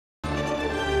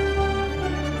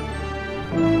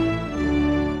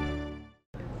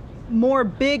More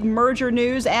big merger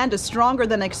news and a stronger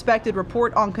than expected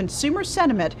report on consumer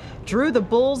sentiment drew the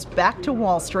bulls back to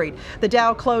Wall Street. The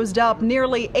Dow closed up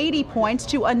nearly 80 points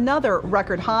to another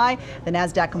record high. The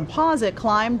Nasdaq Composite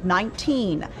climbed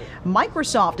 19.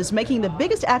 Microsoft is making the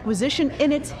biggest acquisition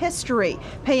in its history,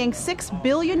 paying $6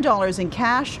 billion in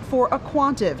cash for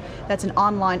aQuantive. That's an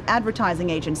online advertising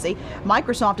agency.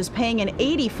 Microsoft is paying an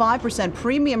 85%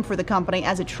 premium for the company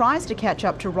as it tries to catch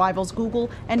up to rivals Google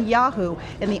and Yahoo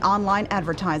in the online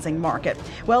advertising market.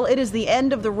 Well, it is the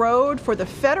end of the road for the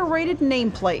Federated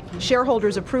nameplate.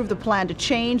 Shareholders approved the plan to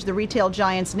change the retail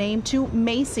giant's name to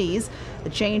Macy's.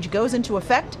 The change goes into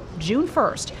effect June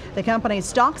 1st. The company's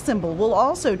stock symbol will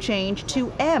also change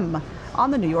to M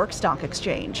on the New York Stock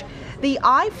Exchange. The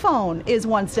iPhone is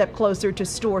one step closer to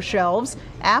store shelves.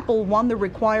 Apple won the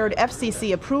required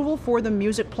FCC approval for the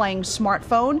music-playing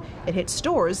smartphone. It hits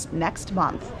stores next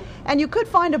month. And you could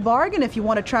find a bargain if you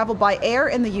want to travel by air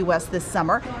in the U.S. this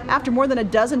summer. After more than a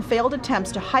dozen failed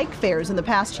attempts to hike fares in the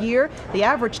past year, the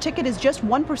average ticket is just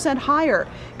 1% higher.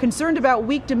 Concerned about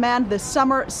weak demand this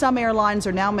summer, some airlines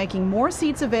are now making more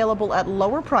seats available at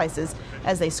lower prices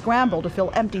as they scramble to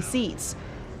fill empty seats.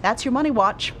 That's your Money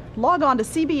Watch. Log on to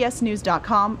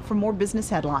CBSNews.com for more business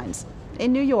headlines.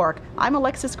 In New York, I'm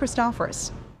Alexis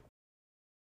Christoforous.